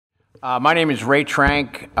My name is Ray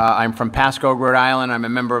Trank. I'm from Pasco, Rhode Island. I'm a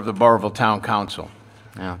member of the Burrillville Town Council.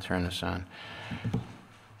 Now I'll turn this on.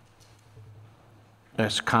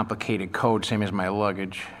 That's a complicated code, same as my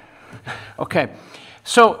luggage. Okay,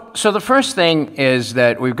 so the first thing is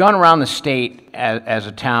that we've gone around the state as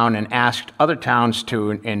a town and asked other towns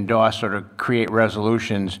to endorse or to create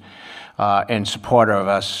resolutions in support of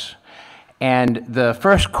us. And the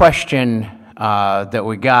first question that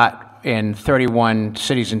we got in 31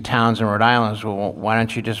 cities and towns in Rhode Island is, well, why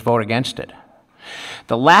don't you just vote against it?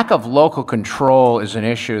 The lack of local control is an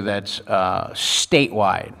issue that's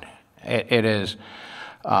statewide. It is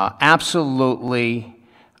absolutely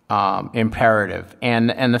imperative.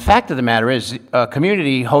 And the fact of the matter is, a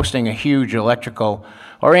community hosting a huge electrical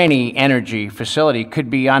or any energy facility could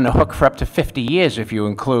be on the hook for up to 50 years if you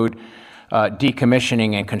include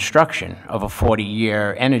decommissioning and construction of a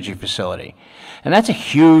 40-year energy facility. And that's a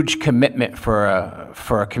huge commitment for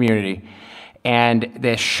a community. And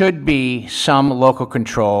there should be some local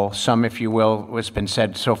control, some, if you will, what's been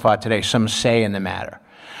said so far today, some say in the matter.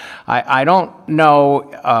 I don't know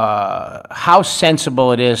how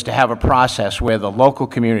sensible it is to have a process where the local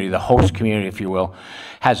community, the host community, if you will,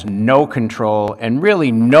 has no control and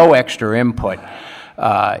really no extra input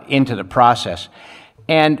into the process.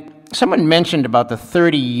 And someone mentioned about the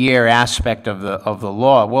 30-year aspect of the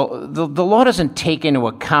law. Well, the law doesn't take into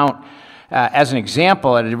account, as an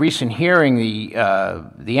example, at a recent hearing,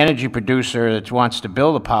 the energy producer that wants to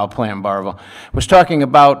build a power plant in Burrillville was talking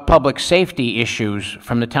about public safety issues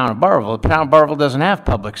from the town of Burrillville. The town of Burrillville doesn't have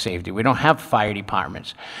public safety. We don't have fire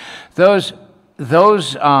departments. Those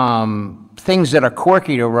things that are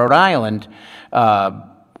quirky to Rhode Island,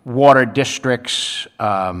 water districts,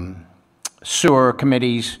 sewer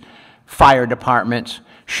committees, fire departments,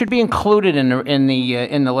 should be included in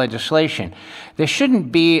the legislation. There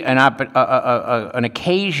shouldn't be an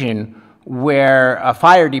occasion where a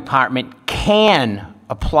fire department can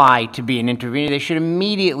apply to be an intervener. They should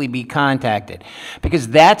immediately be contacted, because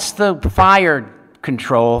that's the fire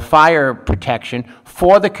control, fire protection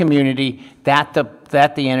for the community that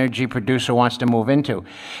the energy producer wants to move into.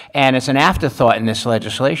 And it's an afterthought in this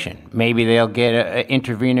legislation. Maybe they'll get an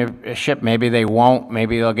intervenership, maybe they won't,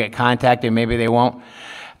 maybe they'll get contacted, maybe they won't.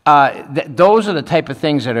 Those are the type of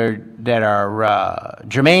things that are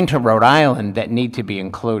germane to Rhode Island that need to be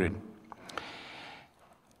included.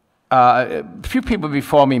 A few people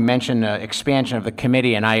before me mentioned the expansion of the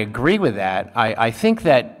committee, and I agree with that. I think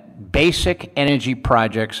that basic energy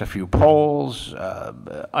projects, a few poles,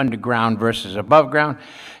 underground versus above ground,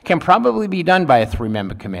 can probably be done by a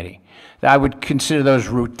 3-member committee. I would consider those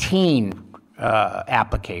routine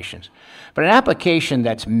applications. But an application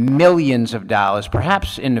that's millions of dollars,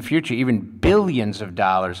 perhaps in the future even billions of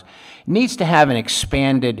dollars, needs to have an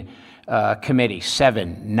expanded committee,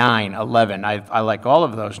 7, 9, 11. I like all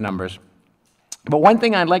of those numbers. But one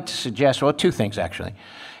thing I'd like to suggest, well, 2 things actually,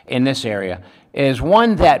 in this area, is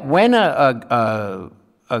one, that when a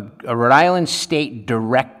Rhode Island state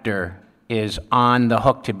director is on the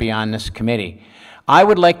hook to be on this committee, I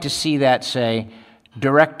would like to see that say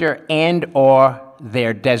director and or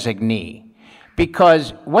their designee.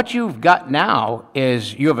 Because what you've got now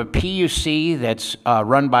is you have a PUC that's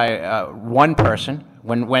run by one person.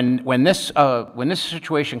 When this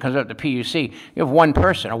situation comes up to PUC, you have one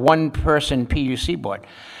person, a one-person PUC board.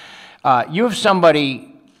 You have somebody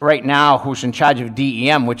right now who's in charge of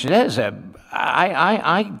DEM, which is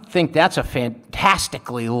I think that's a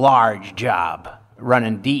fantastically large job,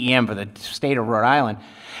 running DEM for the state of Rhode Island,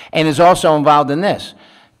 and is also involved in this.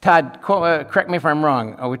 Todd, correct me if I'm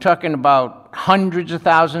wrong, are we talking about hundreds of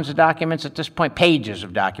thousands of documents at this point? Pages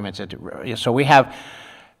of documents. So we have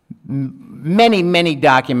many, many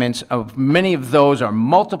documents. Many of those are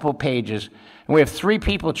multiple pages, and we have 3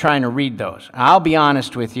 people trying to read those. I'll be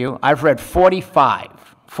honest with you, I've read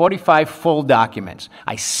 45 full documents.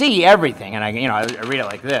 I see everything, and I read it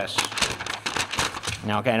like this.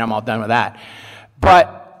 Okay, and I'm all done with that.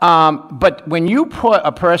 But when you put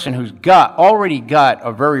a person who's already got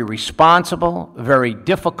a very responsible, very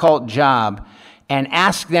difficult job, and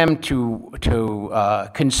ask them to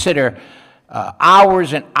consider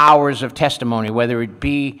hours and hours of testimony, whether it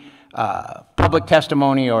be public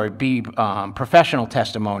testimony or it be professional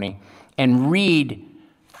testimony, and read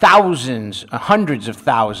thousands, hundreds of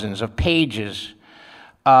thousands of pages,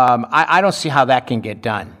 I don't see how that can get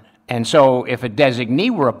done. And so if a designee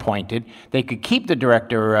were appointed, they could keep the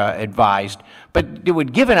director advised, but it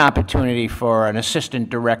would give an opportunity for an assistant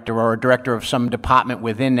director or a director of some department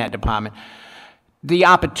within that department the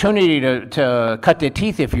opportunity to cut their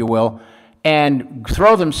teeth, if you will, and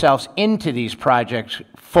throw themselves into these projects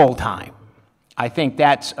full-time. I think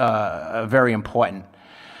that's very important.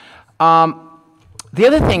 The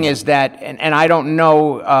other thing is that, and I don't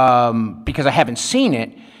know because I haven't seen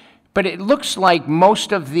it, but it looks like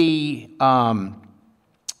most of the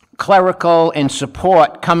clerical and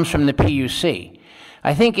support comes from the PUC.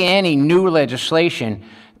 I think any new legislation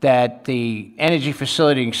that the Energy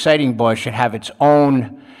Facility Siting Board should have its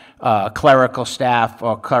own clerical staff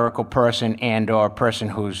or clerical person and/or person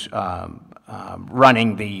who's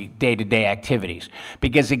running the day-to-day activities.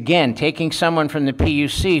 Because again, taking someone from the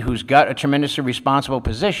PUC who's got a tremendously responsible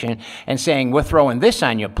position and saying, we're throwing this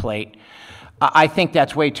on your plate, I think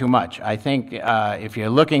that's way too much. I think if you're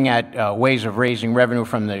looking at ways of raising revenue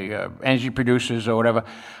from the energy producers or whatever,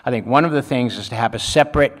 I think one of the things is to have a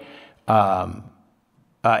separate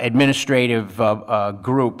administrative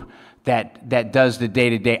group that does the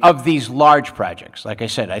day-to-day of these large projects. Like I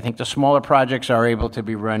said, I think the smaller projects are able to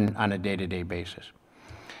be run on a day-to-day basis.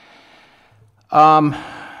 The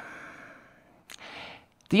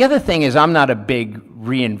other thing is I'm not a big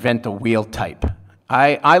reinvent the wheel type.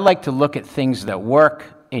 I like to look at things that work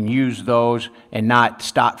and use those and not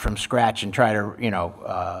start from scratch and try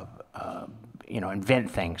to, invent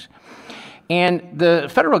things. And the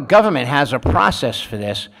federal government has a process for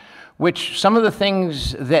this, which some of the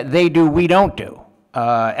things that they do, we don't do.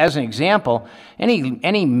 As an example,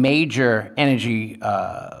 any major energy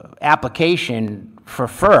application for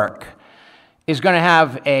FERC is going to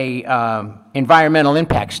have a environmental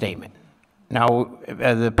impact statement. Now,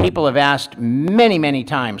 the people have asked many, many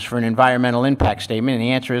times for an environmental impact statement, and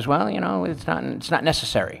the answer is, well, it's not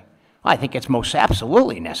necessary. Well, I think it's most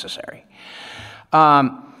absolutely necessary.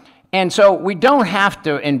 And so we don't have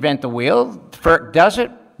to invent the wheel. FERC does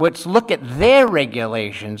it. Let's look at their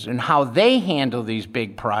regulations and how they handle these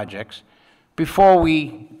big projects before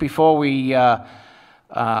we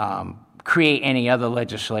create any other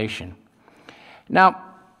legislation. Now,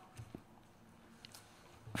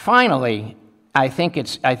 finally, I think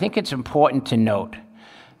it's important to note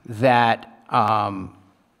that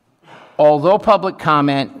although public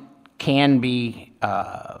comment can be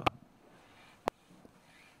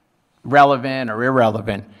relevant or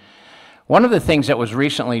irrelevant, one of the things that was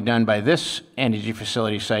recently done by this Energy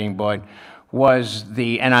Facility Siting Board was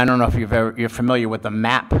and I don't know if you're familiar with the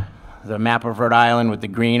map of Rhode Island with the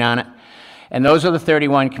green on it. And those are the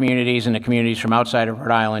 31 communities and the communities from outside of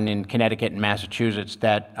Rhode Island in Connecticut and Massachusetts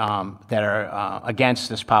that are against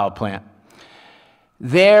this power plant.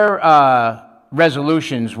 Their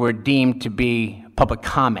resolutions were deemed to be public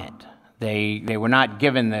comment. They were not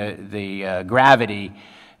given the gravity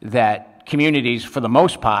that communities, for the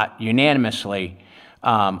most part, unanimously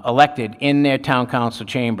elected in their town council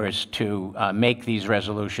chambers to make these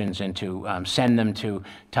resolutions and to send them to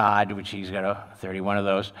Todd, which he's got 31 of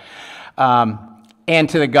those, and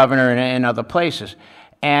to the governor and other places.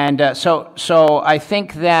 And so I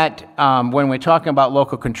think that when we're talking about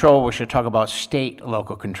local control, we should talk about state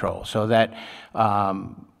local control, so that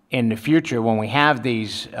in the future, when we have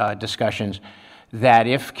these discussions, that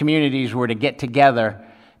if communities were to get together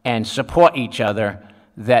and support each other,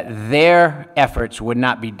 that their efforts would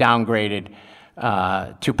not be downgraded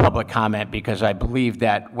to public comment, because I believe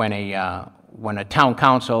that when a town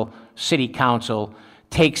council, city council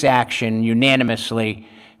takes action unanimously,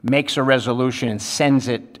 makes a resolution and sends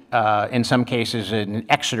it, in some cases, in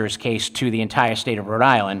Exeter's case, to the entire state of Rhode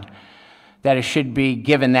Island, that it should be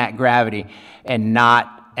given that gravity and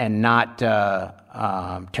not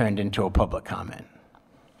turned into a public comment.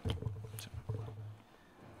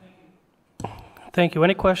 Thank you.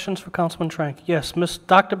 Any questions for Councilman Trank? Yes,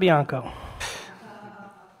 Dr. Bianco.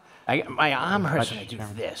 My arm hurts when I do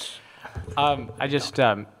this. I just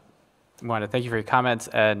want to thank you for your comments,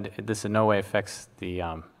 and this in no way affects the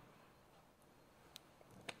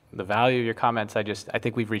value of your comments. I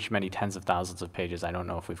think we've reached many tens of thousands of pages. I don't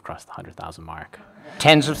know if we've crossed the 100,000 mark.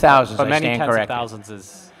 Tens of thousands, but I many stand tens corrected. of thousands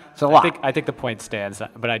is. It's a lot. I think the point stands,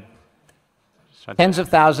 but Tens of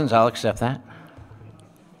thousands, I'll accept that.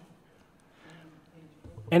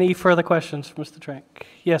 Any further questions for Mr. Trank?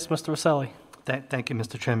 Yes, Mr. Rosselli. Thank you,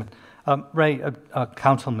 Mr. Chairman. Ray,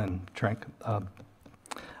 Councilman Trank,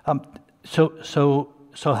 so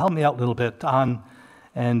help me out a little bit on,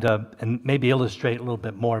 and maybe illustrate a little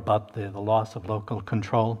bit more about the loss of local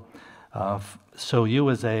control. So you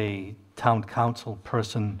as a town council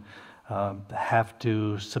person have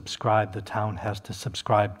to subscribe, the town has to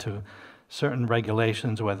subscribe to certain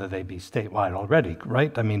regulations, whether they be statewide already,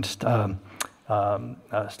 right? I mean,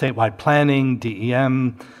 statewide planning,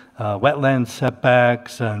 DEM, wetland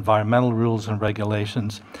setbacks, environmental rules and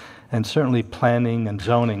regulations, and certainly planning and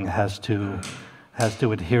zoning has to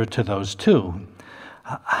adhere to those too.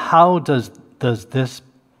 How does does this,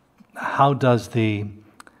 how does the,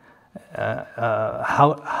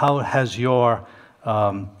 how has your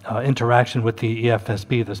interaction with the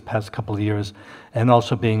EFSB this past couple of years, and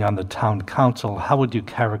also being on the town council, how would you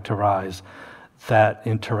characterize that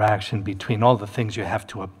interaction between all the things you have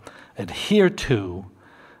to adhere to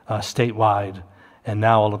statewide, and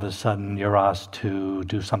now all of a sudden you're asked to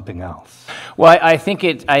do something else? Well, I think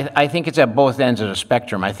it's at both ends of the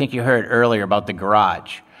spectrum. I think you heard earlier about the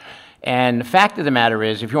garage. And the fact of the matter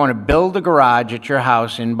is, if you want to build a garage at your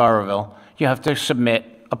house in Burrillville, you have to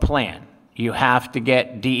submit a plan. You have to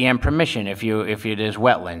get DEM permission if it is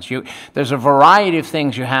wetlands. There's a variety of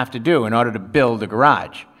things you have to do in order to build a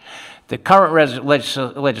garage. The current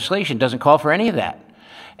legislation doesn't call for any of that.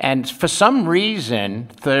 And for some reason,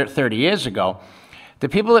 30 years ago, the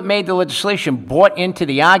people that made the legislation bought into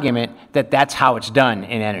the argument that that's how it's done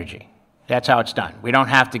in energy. That's how it's done. We don't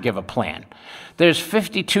have to give a plan. There's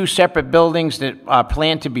 52 separate buildings that are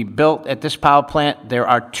planned to be built at this power plant. There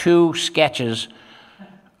are 2 sketches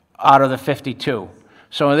out of the 52.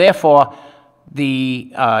 So therefore,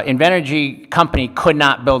 the Invenergy company could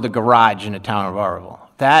not build a garage in the town of Burrillville.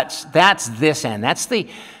 That's this end. That's the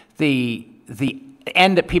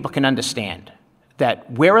end that people can understand.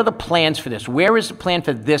 That where are the plans for this? Where is the plan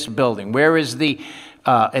for this building? Where is the,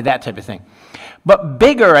 that type of thing. But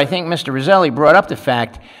bigger, I think Mr. Roselli brought up the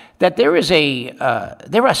fact that there are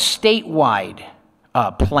statewide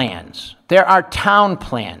plans. There are town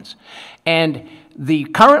plans. And the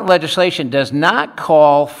current legislation does not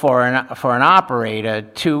call for an operator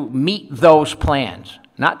to meet those plans,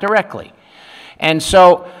 not directly. And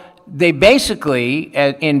so they basically,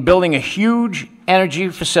 in building a huge energy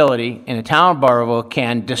facility in the town of Burrillville,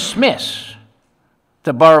 can dismiss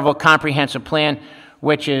the Burrillville Comprehensive Plan,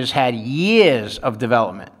 which has had years of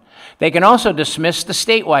development. They can also dismiss the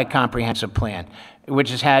statewide comprehensive plan, which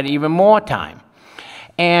has had even more time.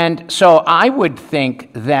 And so I would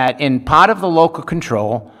think that in part of the local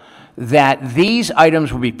control, that these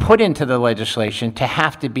items will be put into the legislation to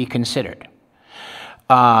have to be considered.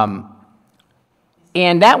 And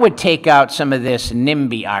that would take out some of this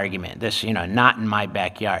NIMBY argument, this, not in my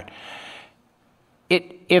backyard.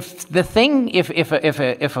 If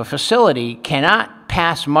a facility cannot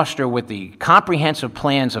pass muster with the comprehensive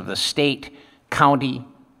plans of the state, county,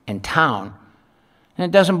 and town, then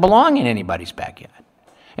it doesn't belong in anybody's backyard.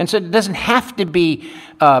 And so it doesn't have to be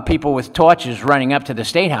people with torches running up to the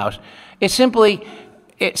State House. It simply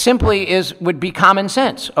would be common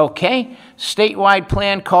sense. Okay, statewide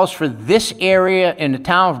plan calls for this area in the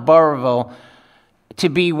town of Burrillville to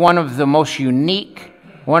be one of the most unique,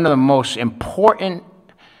 one of the most important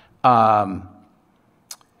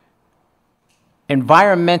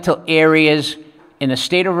environmental areas in the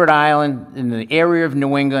state of Rhode Island, in the area of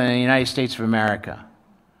New England, and the United States of America.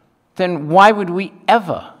 Then why would we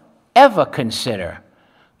ever consider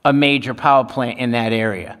a major power plant in that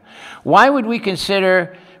area? Why would we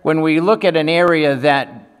consider, when we look at an area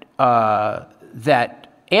that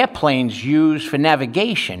airplanes use for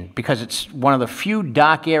navigation, because it's one of the few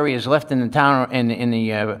dock areas left in the town, in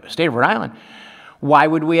the state of Rhode Island, why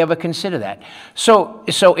would we ever consider that? So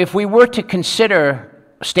if we were to consider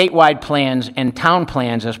statewide plans and town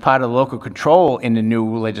plans as part of local control in the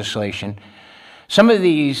new legislation, some of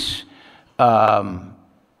these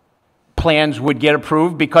plans would get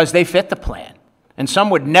approved because they fit the plan. And some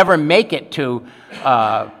would never make it to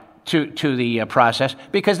the process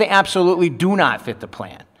because they absolutely do not fit the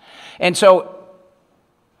plan. And so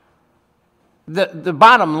the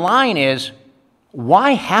bottom line is,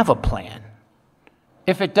 why have a plan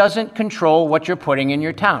if it doesn't control what you're putting in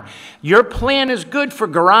your town? Your plan is good for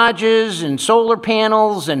garages and solar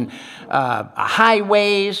panels and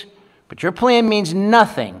highways, but your plan means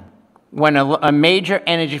nothing when a major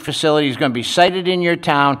energy facility is going to be sited in your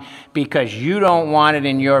town because you don't want it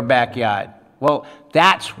in your backyard. Well,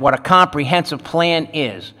 that's what a comprehensive plan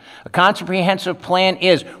is. A comprehensive plan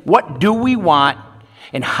is, what do we want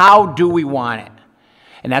and how do we want it?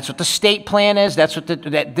 And that's what the state plan is. That's what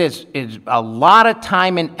this is. A lot of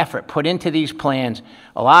time and effort put into these plans,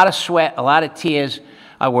 a lot of sweat, a lot of tears.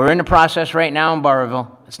 We're in the process right now in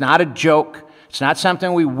Burrillville. It's not a joke. It's not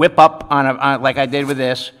something we whip up like I did with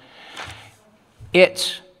this.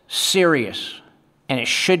 It's serious, and it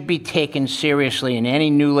should be taken seriously in any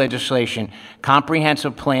new legislation,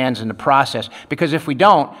 comprehensive plans in the process, because if we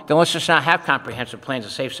don't, then let's just not have comprehensive plans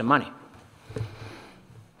to save some money.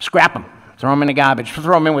 Scrap them. Throw them in the garbage.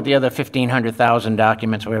 Throw them in with the other 1,500,000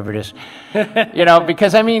 documents, whatever it is.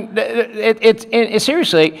 Because, I mean,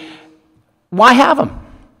 seriously, why have them?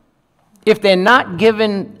 If they're not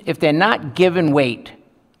given weight,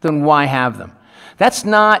 then why have them? That's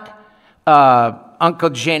not Uncle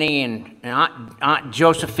Jenny and Aunt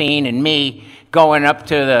Josephine and me going up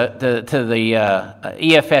to the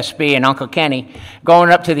EFSB, and Uncle Kenny going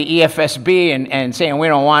up to the EFSB and saying we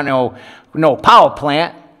don't want no power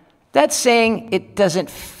plant, that's saying it doesn't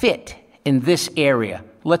fit in this area.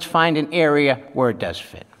 Let's find an area where it does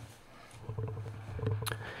fit.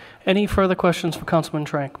 Any further questions for Councilman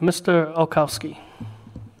Trank? Mr. Olkowski.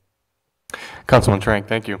 Councilman Trank,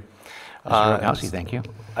 thank you. Mr. Rogowski, thank you.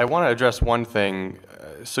 I want to address one thing.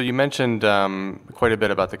 So you mentioned quite a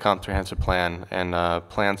bit about the comprehensive plan and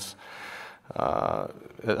plants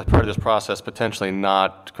as part of this process potentially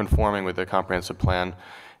not conforming with the comprehensive plan.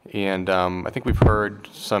 And I think we've heard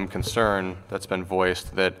some concern that's been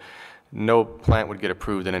voiced that no plant would get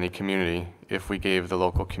approved in any community if we gave the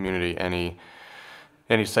local community any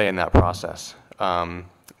say in that process.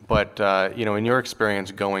 But you know, in your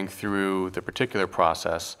experience going through the particular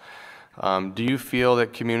process, do you feel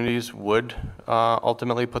that communities would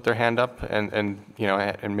ultimately put their hand up? And you know,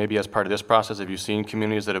 and maybe as part of this process, have you seen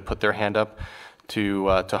communities that have put their hand up to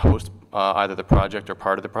host either the project or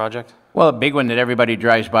part of the project? Well, a big one that everybody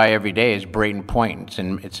drives by every day is Brayton Point.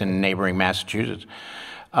 It's in neighboring Massachusetts.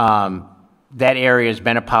 That area has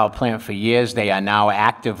been a power plant for years. They are now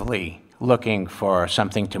actively looking for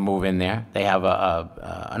something to move in there. They have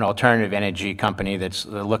an alternative energy company that's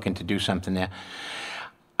looking to do something there.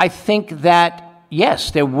 I think that,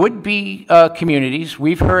 yes, there would be communities.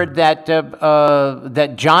 We've heard that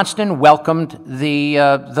that Johnston welcomed the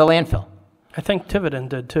landfill. I think Tiverton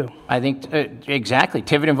did too. I think exactly.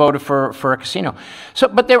 Tiverton voted for a casino. So,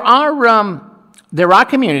 but there are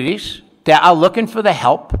communities that are looking for the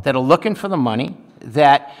help, that are looking for the money,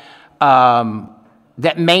 that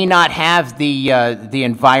that may not have the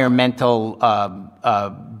environmental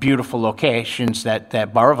beautiful locations that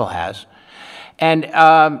Burrillville has. And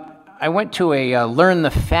I went to a Learn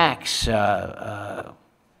the Facts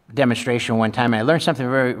demonstration one time, and I learned something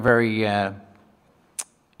very, very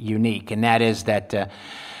unique, and that is that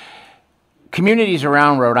communities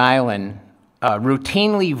around Rhode Island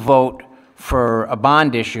routinely vote for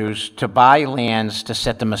bond issues to buy lands to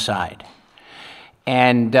set them aside.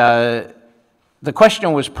 And the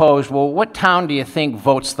question was posed, well, what town do you think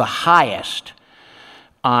votes the highest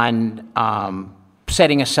on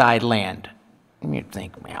setting aside land? And you'd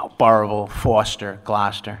think, you know, Burrillville, Foster,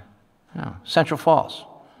 Gloucester, no, Central Falls,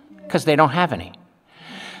 because they don't have any.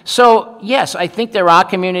 So, yes, I think there are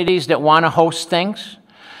communities that want to host things,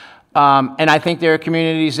 and I think there are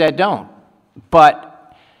communities that don't.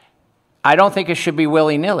 But I don't think it should be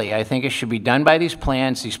willy-nilly. I think it should be done by these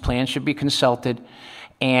plans. These plans should be consulted,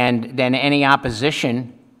 and then any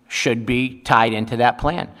opposition should be tied into that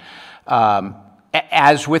plan.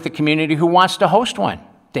 As with the community who wants to host one,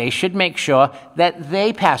 they should make sure that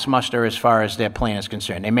they pass muster as far as their plan is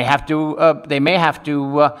concerned. They may have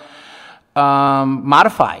to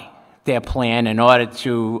modify their plan in order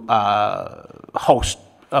to host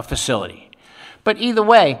a facility. But either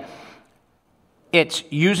way, it's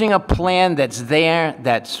using a plan that's there,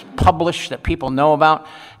 that's published, that people know about,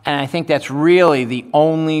 and I think that's really the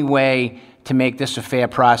only way to make this a fair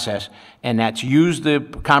process, and that's use the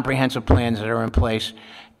comprehensive plans that are in place,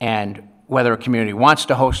 and whether a community wants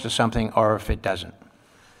to host something or if it doesn't.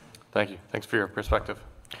 Thank you. Thanks for your perspective.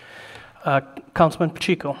 Councilman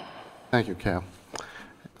Pacheco. Thank you, Cal.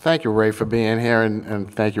 Thank you, Ray, for being here,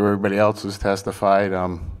 and thank you everybody else who's testified.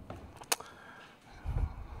 I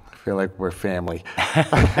feel like we're family.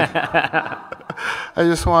 I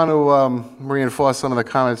just want to reinforce some of the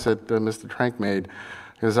comments that Mr. Trank made,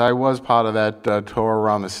 because I was part of that tour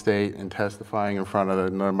around the state and testifying in front of a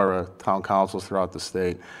number of town councils throughout the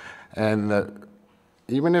state. And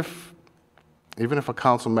even if a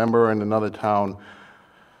council member in another town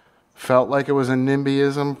felt like it was a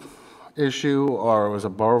NIMBYism issue or it was a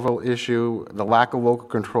Burrillville issue, the lack of local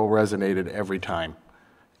control resonated every time,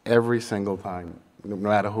 every single time, no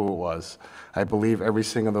matter who it was. I believe every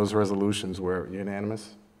single of those resolutions were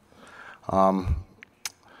unanimous. And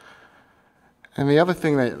the other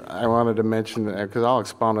thing that I wanted to mention, because I'll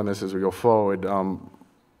expound on this as we go forward,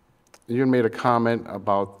 you made a comment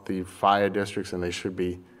about the fire districts and they should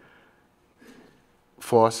be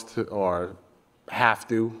forced to, or have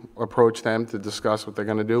to approach them to discuss what they're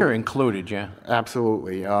going to do. Sure, included, yeah.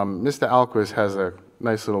 Absolutely. Mr. Alquist has a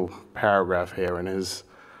nice little paragraph here in his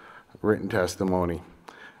written testimony.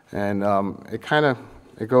 And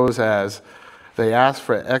it goes as, they ask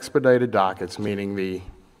for expedited dockets, meaning the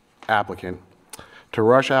applicant, to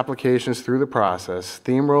rush applications through the process,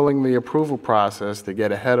 steamrolling the approval process to get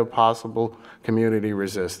ahead of possible community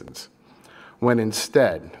resistance. When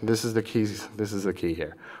instead, this is the key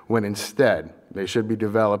here, when instead They should be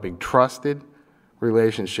developing trusted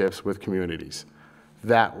relationships with communities.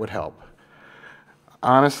 That would help.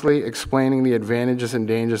 Honestly, explaining the advantages and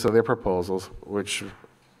dangers of their proposals, which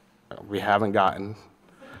we haven't gotten,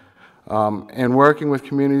 and working with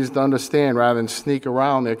communities to understand rather than sneak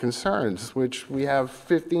around their concerns, which we have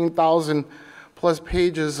 15,000 plus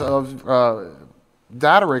pages of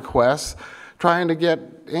data requests trying to get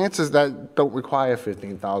answers that don't require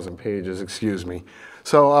 15,000 pages, excuse me.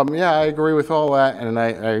 So yeah, I agree with all that, and I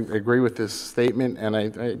agree with this statement, and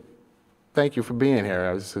I thank you for being here.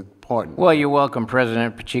 It was important. Well, you're welcome,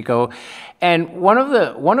 President Pacheco. And one of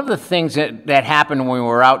the things that happened when we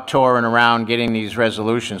were out touring around getting these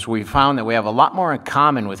resolutions, we found that we have a lot more in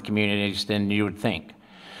common with communities than you would think.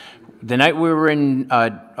 The night we were in,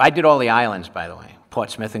 I did all the islands, by the way,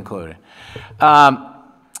 Portsmouth included,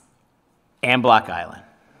 and Block Island.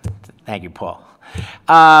 Thank you, Paul.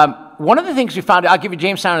 One of the things we found, I'll give you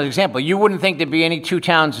Jamestown as an example. You wouldn't think there'd be any two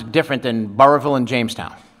towns different than Burrillville and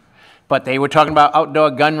Jamestown. But they were talking about outdoor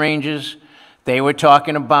gun ranges. They were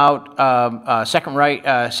talking about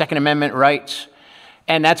Second Amendment rights,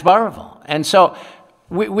 and that's Burrillville. And so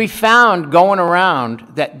we found going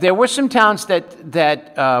around that there were some towns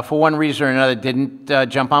that for one reason or another didn't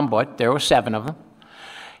jump on board. There were 7 of them.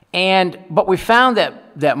 But we found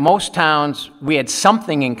that most towns we had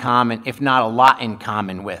something in common, if not a lot in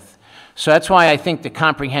common with. So that's why I think the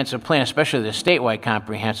comprehensive plan, especially the statewide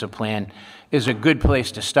comprehensive plan, is a good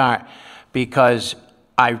place to start, because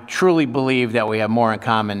I truly believe that we have more in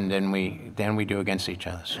common than we do against each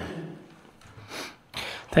other. So.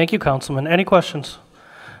 Thank you, Councilman. Any questions?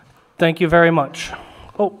 Thank you very much.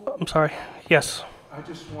 Oh, I'm sorry. Yes. I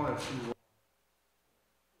just wanted to...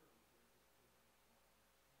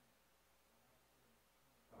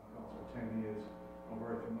 for 10 years, I'm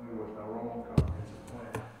very familiar with our own comprehensive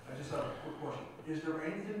plan. I just have a quick question. Is there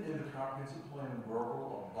anything in the comprehensive plan in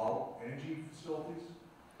Burrillville about energy facilities?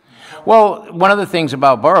 Well, one of the things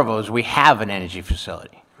about Burrillville is we have an energy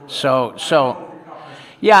facility. So,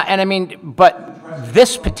 yeah, and I mean, but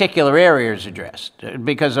this particular area is addressed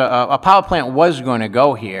because a power plant was going to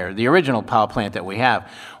go here. The original power plant that we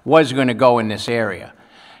have was going to go in this area.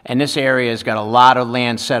 And this area has got a lot of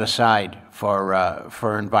land set aside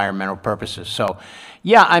for environmental purposes. So,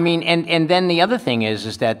 yeah, I mean, and then the other thing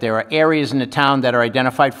is that there are areas in the town that are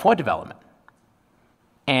identified for development.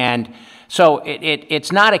 And so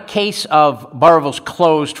it's not a case of Burrillville's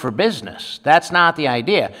closed for business. That's not the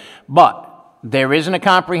idea. But there isn't a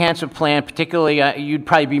comprehensive plan, particularly you'd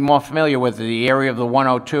probably be more familiar with the area of the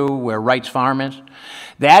 102 where Wright's Farm is.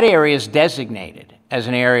 That area is designated as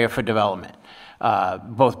an area for development,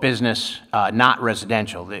 both business, not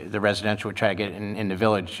residential. The residential would try to get in the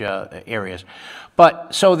village areas.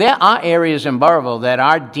 But so there are areas in Burrillville that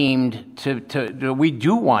are deemed to we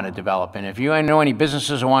do want to develop. And if you know any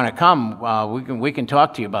businesses who want to come, we can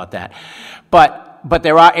talk to you about that. But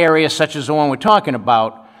there are areas such as the one we're talking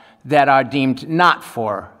about that are deemed not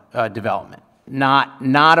for development,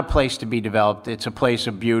 not a place to be developed. It's a place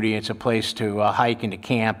of beauty. It's a place to hike and to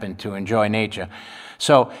camp and to enjoy nature.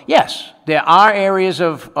 So yes, there are areas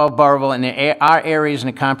of Burrillville, and there are areas in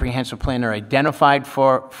the comprehensive plan that are identified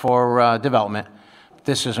for development.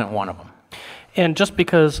 This isn't one of them. And just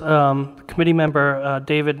because committee member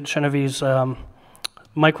David Chenevieve's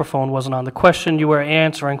microphone wasn't on, the question you were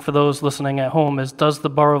answering for those listening at home is, does the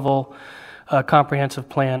Burrillville comprehensive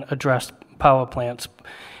plan address power plants?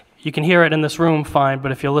 You can hear it in this room fine,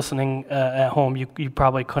 but if you're listening at home, you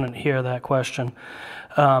probably couldn't hear that question.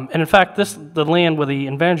 And in fact, the land where the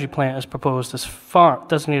Energy plant is proposed is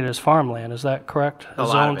designated as farmland. Is that correct?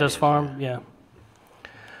 Zoned as farm? Yeah.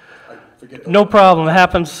 No problem. It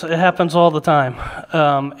happens all the time.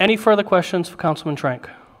 Any further questions for Councilman Trank?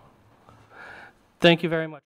 Thank you very much.